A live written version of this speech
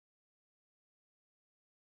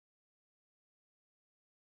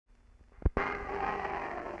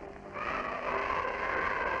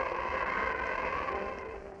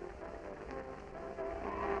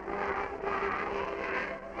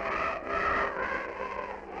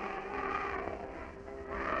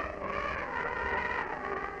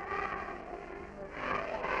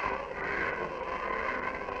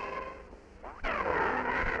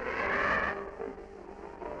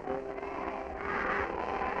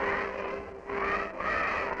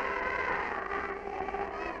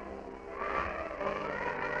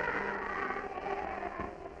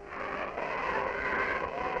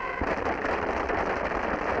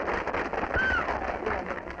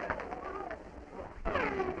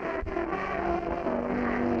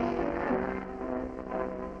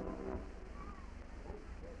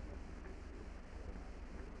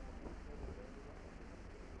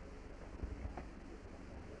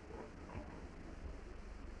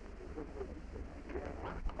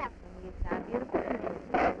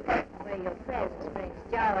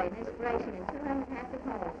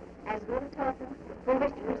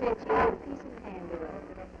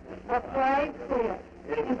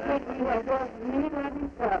you have worked many loving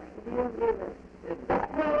clubs to deal with the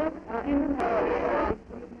code in the matter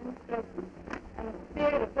and a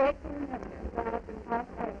spirit of grateful remembrance lies in our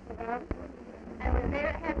hearts about you. And we're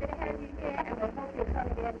very happy to have you here, and we hope you'll come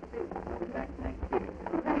again soon. Thank you.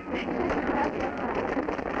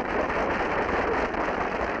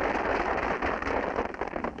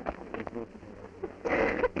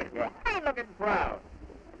 You're looking proud.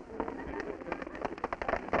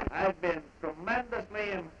 I've been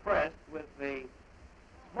tremendously impressed with the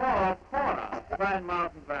small corner of Pine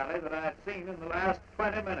Mountain Valley that I've seen in the last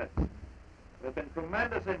 20 minutes. There have been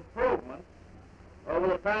tremendous improvements over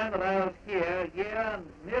the time that I was here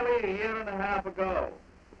nearly a year and a half ago.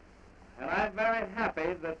 And I'm very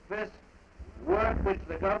happy that this work which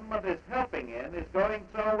the government is helping in is going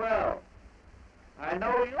so well. I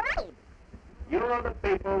know you're the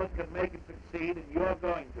people that can make it succeed, and you're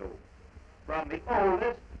going to. From the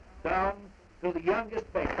oldest down to the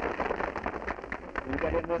youngest baby. You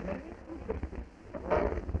get in with me?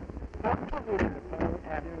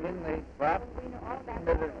 And in the what?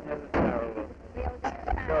 Mrs. Carroll.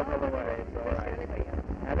 Go the other way. It's all right.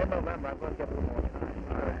 And in November, I'm going to get a little more time.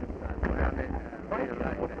 All right.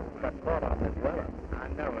 Got caught on this weather. I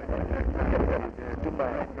know it. It's too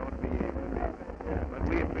bad. It's going to be able to be. Yeah, but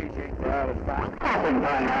we appreciate it. Well, it's fine.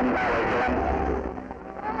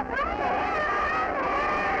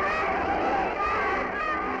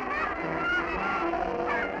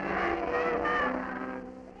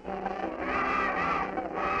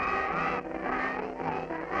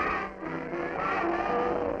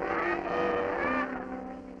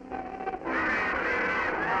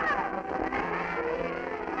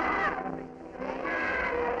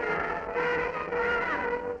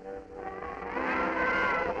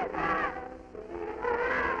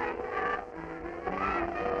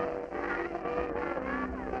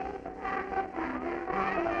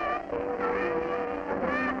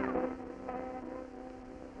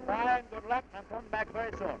 Good luck, and come back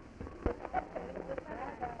very soon.